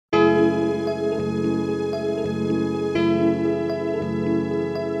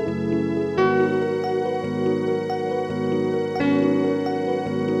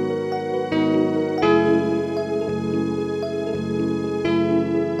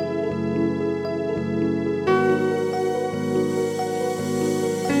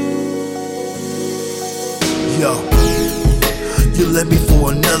Yo, you left me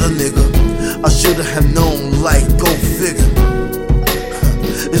for another nigga. I shoulda have known, like, go figure.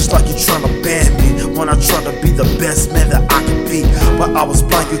 It's like you tryna ban me when I try to be the best man that I could be. But I was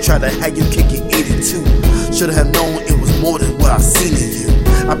blind, you tried to have you kick it 82. Shoulda have known it was more than what I seen in you.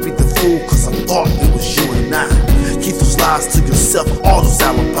 I beat the fool cause I thought it was you and I. Keep those lies to yourself, all those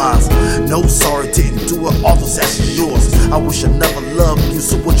alibis. No, sorry, didn't do it, all those actions yours. I wish I never loved you,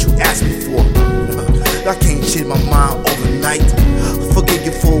 so what you asked me for? I can't change my mind overnight. Forgive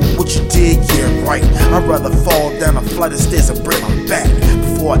you for what you did, yeah, right. I'd rather fall down a flight of stairs and break my back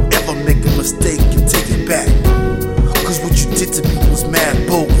before I ever make a mistake and take it back. Cause what you did to me was mad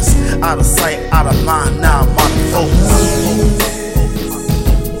bogus. Out of sight, out of mind, now I'm out of focus.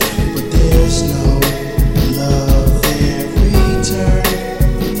 But there's no love in return.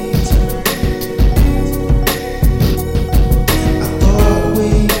 I thought we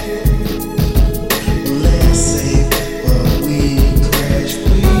were less safe, but we crashed,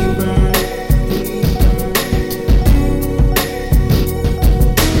 we burned.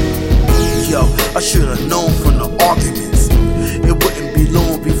 Yo, I should've known from the arguments it wouldn't be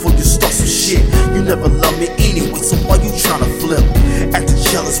long before you start some shit. You never loved me anyway, so why you tryna flip? Acting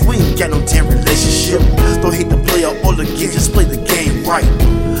jealous, we ain't got no damn relationship. Don't hate the player or the game, just play the game right.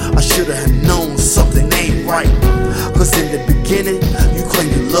 I should've have known something ain't right. Cause in the beginning, you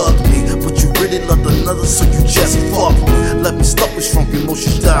claimed you loved me, but you really loved another, so you just fucked me. Let me stop with strong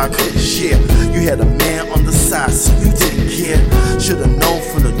emotions that I couldn't share. You had a man on the side, so you didn't care. Should've known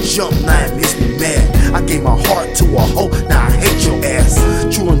from the jump, now it makes me mad. I gave my heart to a hoe, now I hate your ass.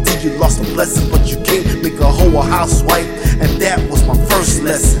 True indeed, you lost a blessing, but you can't make a hoe a housewife, and that was my first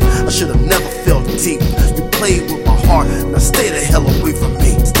lesson. I should've never felt deep. You played with my heart, now stay the hell away from me.